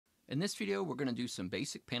In this video, we're going to do some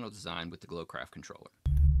basic panel design with the GlowCraft controller.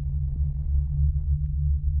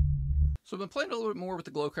 So I've been playing a little bit more with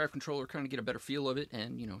the GlowCraft controller, kind of get a better feel of it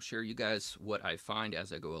and, share you guys what I find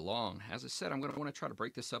as I go along. As I said, I'm going to want to try to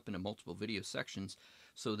break this up into multiple video sections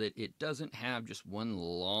so that it doesn't have just one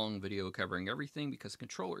long video covering everything, because the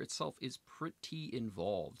controller itself is pretty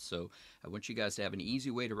involved. So I want you guys to have an easy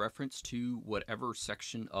way to reference to whatever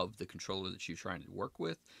section of the controller that you're trying to work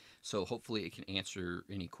with. So hopefully it can answer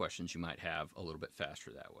any questions you might have a little bit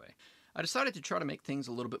faster that way. I decided to try to make things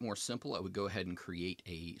a little bit more simple. I would go ahead and create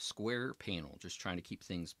a square panel, just trying to keep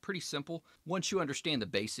things pretty simple. Once you understand the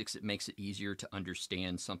basics, it makes it easier to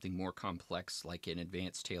understand something more complex like an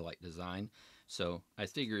advanced taillight design. So I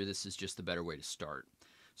figure this is just the better way to start.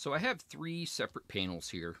 So I have 3 separate panels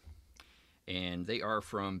here, and they are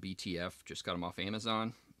from BTF, just got them off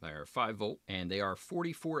Amazon. They are 5 volt, and they are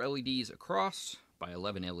 44 LEDs across by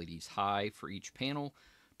 11 LEDs high for each panel,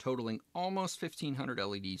 totaling almost 1,500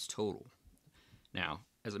 LEDs total. Now,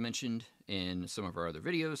 as I mentioned in some of our other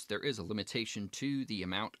videos, there is a limitation to the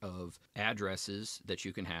amount of addresses that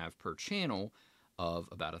you can have per channel of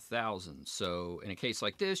about 1,000. So in a case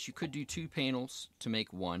like this, you could do 2 panels to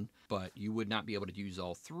make one, but you would not be able to use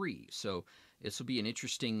all 3. So this will be an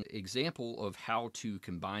interesting example of how to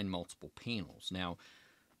combine multiple panels. Now,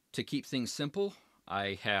 to keep things simple,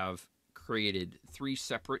 I have created 3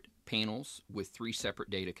 separate panels with 3 separate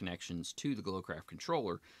data connections to the GlowCraft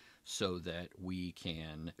controller so that we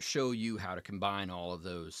can show you how to combine all of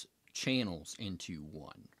those channels into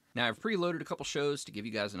one. Now, I've preloaded a couple shows to give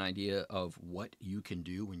you guys an idea of what you can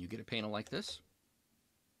do when you get a panel like this.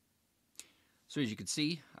 So as you can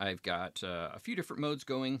see, I've got a few different modes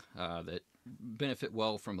going that benefit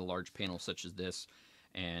well from a large panel such as this,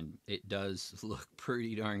 and it does look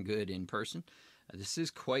pretty darn good in person. This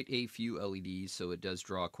is quite a few LEDs, so it does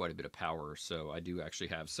draw quite a bit of power. So I do actually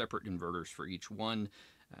have separate inverters for each one.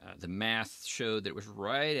 The math showed that it was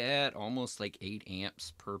right at almost like 8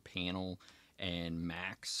 amps per panel and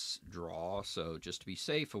max draw. So just to be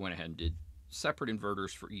safe, I went ahead and did separate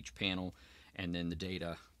inverters for each panel and then the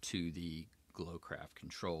data to the GlowCraft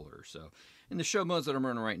controller. So in the show modes that I'm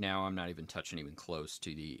running right now, I'm not even touching even close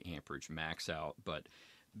to the amperage max out, but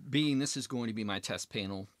being this is going to be my test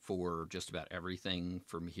panel for just about everything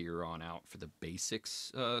from here on out for the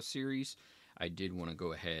basics series, I did want to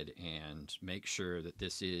go ahead and make sure that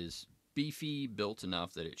this is beefy, built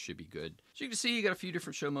enough that it should be good. So you can see you got a few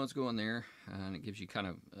different show modes going there, and it gives you kind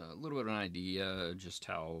of a little bit of an idea just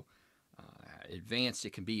how advanced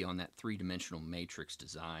it can be on that 3-dimensional matrix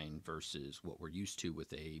design versus what we're used to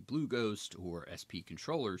with a Blue Ghost or SP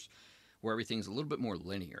controllers, where everything's a little bit more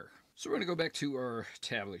linear. So we're going to go back to our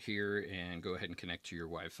tablet here and go ahead and connect to your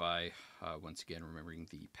Wi-Fi. Once again, remembering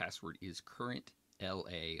the password is current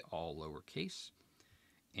LA, all lowercase.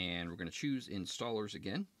 And we're going to choose installers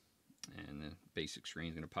again. And the basic screen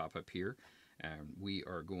is going to pop up here. And we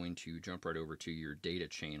are going to jump right over to your data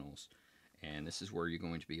channels. And this is where you're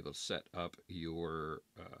going to be able to set up your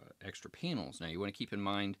extra panels. Now you want to keep in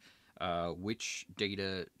mind which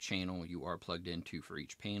data channel you are plugged into for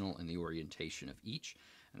each panel and the orientation of each,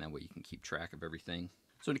 and that way you can keep track of everything.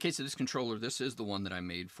 So in the case of this controller, this is the one that I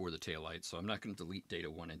made for the taillights, so I'm not going to delete data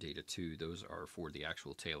 1 and data 2. Those are for the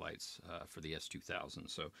actual taillights for the S2000,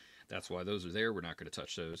 so that's why those are there. We're not going to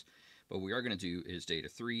touch those. But what we are going to do is data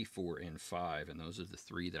 3, 4, and 5, and those are the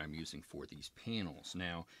 3 that I'm using for these panels.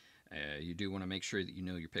 Now, you do want to make sure that you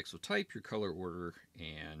know your pixel type, your color order,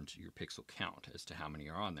 and your pixel count as to how many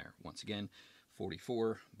are on there. Once again,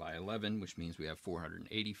 44 by 11, which means we have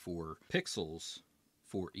 484 pixels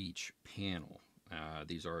for each panel.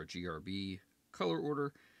 These are a GRB color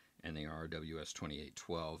order, and they are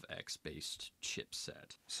WS2812X based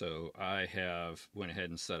chipset. So I have went ahead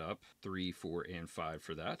and set up 3, 4, and 5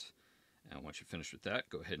 for that. And once you're finished with that,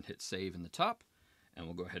 go ahead and hit save in the top, and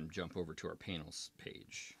we'll go ahead and jump over to our panels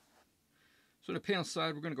page. So on the panel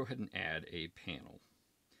side, we're going to go ahead and add a panel.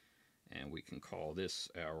 And we can call this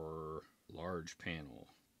our large panel.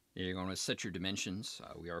 You're going to set your dimensions.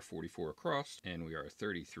 We are 44 across, and we are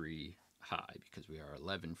 33 high, because we are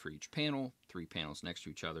 11 for each panel, 3 panels next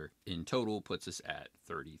to each other. In total, puts us at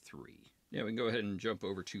 33. Yeah, we can go ahead and jump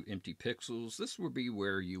over to empty pixels. This would be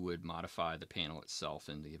where you would modify the panel itself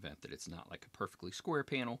in the event that it's not like a perfectly square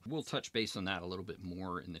panel. We'll touch base on that a little bit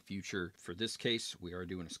more in the future. For this case, we are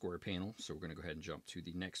doing a square panel, so we're going to go ahead and jump to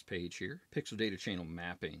the next page here. Pixel data channel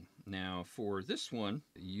mapping. Now, for this one,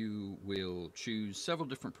 you will choose several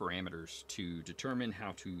different parameters to determine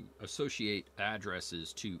how to associate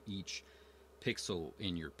addresses to each pixel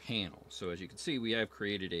in your panel. So as you can see, we have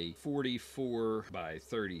created a 44 by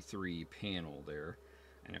 33 panel there,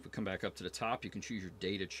 And if we come back up to the top, you can choose your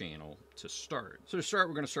data channel to start. So to start,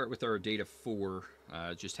 we're going to start with our data 4.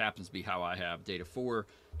 It just happens to be how I have data 4,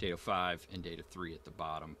 data 5, and data 3 at the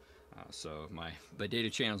bottom. So my data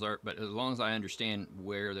channels are, but as long as I understand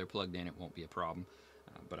where they're plugged in, it won't be a problem.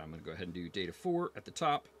 But I'm going to go ahead and do data 4 at the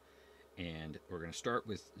top. And we're going to start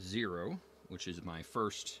with 0, which is my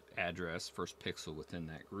first address, first pixel within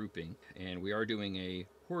that grouping. And we are doing a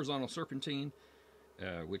horizontal serpentine,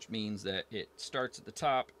 which means that it starts at the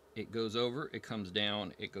top, it goes over, it comes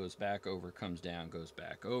down, it goes back over, comes down, goes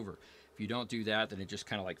back over. If you don't do that, then it just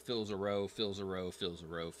kind of like fills a row, fills a row, fills a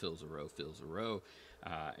row, fills a row, fills a row,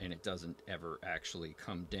 and it doesn't ever actually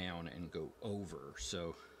come down and go over.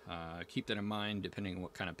 So keep that in mind depending on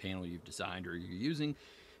what kind of panel you've designed or you're using.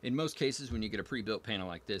 In most cases, when you get a pre-built panel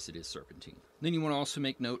like this, it is serpentine. Then you want to also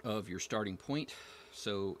make note of your starting point.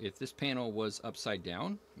 So if this panel was upside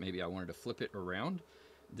down, maybe I wanted to flip it around,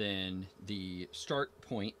 then the start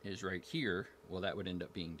point is right here. Well, that would end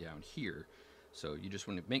up being down here. So you just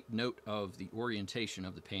want to make note of the orientation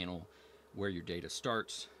of the panel, where your data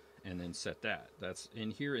starts, and then set that. That's in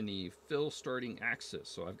here in the fill starting axis.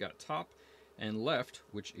 So I've got top and left,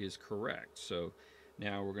 which is correct. So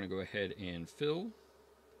now we're going to go ahead and fill.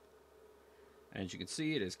 As you can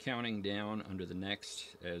see, it is counting down under the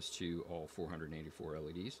next as to all 484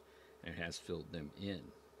 LEDs, and it has filled them in.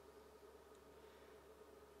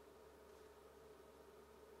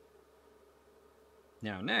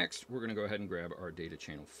 Now next, we're going to go ahead and grab our data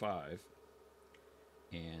channel 5,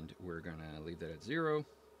 and we're going to leave that at 0,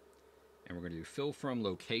 and we're going to do fill from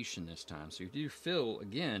location this time. So if you do fill,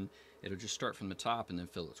 again, it'll just start from the top and then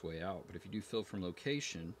fill its way out. But if you do fill from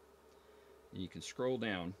location, you can scroll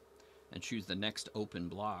down and choose the next open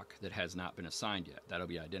block that has not been assigned yet. That'll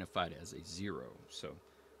be identified as a 0. So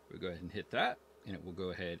we'll go ahead and hit that, and it will go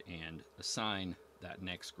ahead and assign that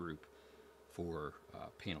next group for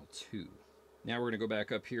panel 2. Now we're going to go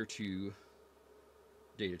back up here to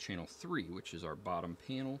data channel 3, which is our bottom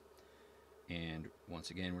panel. And once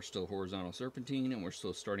again, we're still horizontal serpentine, and we're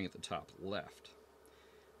still starting at the top left.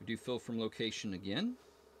 We do fill from location again,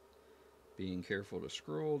 being careful to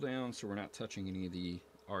scroll down so we're not touching any of the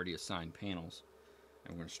already assigned panels.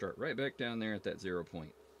 And we're going to start right back down there at that 0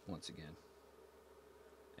 point once again.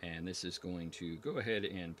 And this is going to go ahead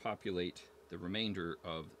and populate the remainder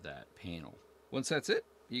of that panel. Once that's it,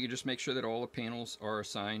 you can just make sure that all the panels are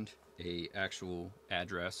assigned a actual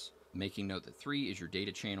address, making note that 3 is your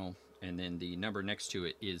data channel, and then the number next to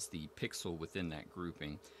it is the pixel within that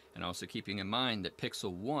grouping. And also keeping in mind that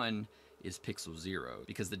pixel 1 is pixel 0,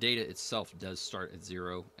 because the data itself does start at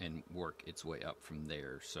 0 and work its way up from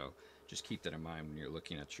there. So just keep that in mind when you're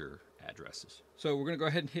looking at your addresses. So we're going to go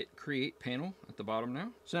ahead and hit create panel at the bottom now.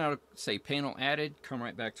 So now to say panel added, come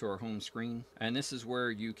right back to our home screen, and this is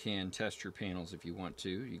where you can test your panels if you want to.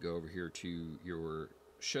 You go over here to your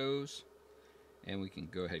shows, and we can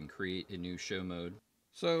go ahead and create a new show mode.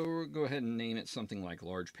 So we'll go ahead and name it something like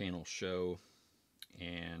large panel show,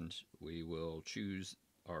 and we will choose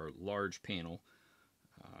our large panel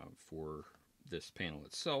for this panel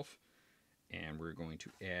itself, and we're going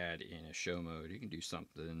to add in a show mode. You can do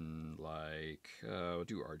something like we'll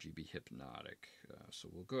do RGB hypnotic. So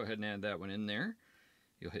we'll go ahead and add that one in there.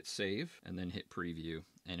 You'll hit save and then hit preview,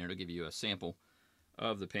 and it'll give you a sample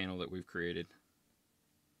of the panel that we've created.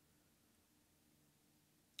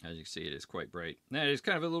 As you can see, it is quite bright. Now, it is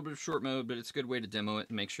kind of a little bit of short mode, but it's a good way to demo it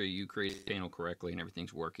and make sure you create the panel correctly and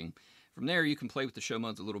everything's working. From there, you can play with the show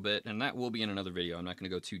modes a little bit, and that will be in another video. I'm not going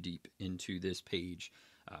to go too deep into this page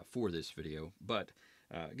for this video, but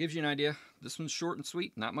it gives you an idea. This one's short and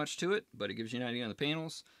sweet, not much to it, but it gives you an idea on the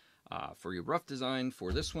panels for your rough design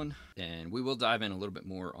for this one. And we will dive in a little bit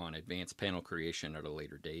more on advanced panel creation at a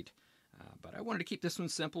later date. But I wanted to keep this one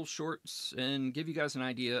simple, short, and give you guys an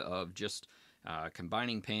idea of just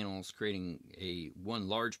combining panels, creating one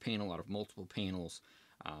large panel out of multiple panels,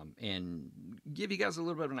 and give you guys a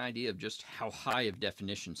little bit of an idea of just how high of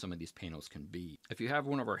definition some of these panels can be. If you have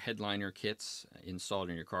one of our headliner kits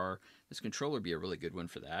installed in your car, this controller would be a really good one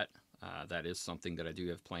for that. That is something that I do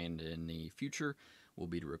have planned in the future, will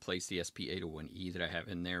be to replace the SP801E that I have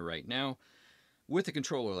in there right now with a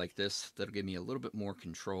controller like this that'll give me a little bit more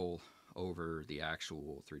control over the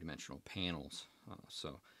actual three-dimensional panels.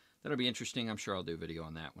 So that'll be interesting. I'm sure I'll do a video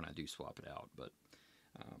on that when I do swap it out. But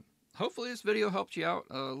hopefully this video helped you out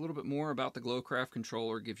a little bit more about the GlowCraft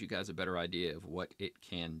controller, gives you guys a better idea of what it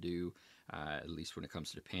can do, at least when it comes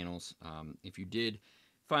to the panels. If you did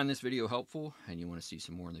find this video helpful and you want to see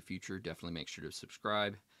some more in the future, definitely make sure to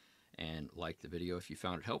subscribe and like the video if you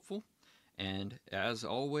found it helpful. And as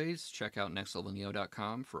always, check out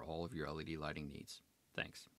nextlevelneo.com for all of your LED lighting needs. Thanks.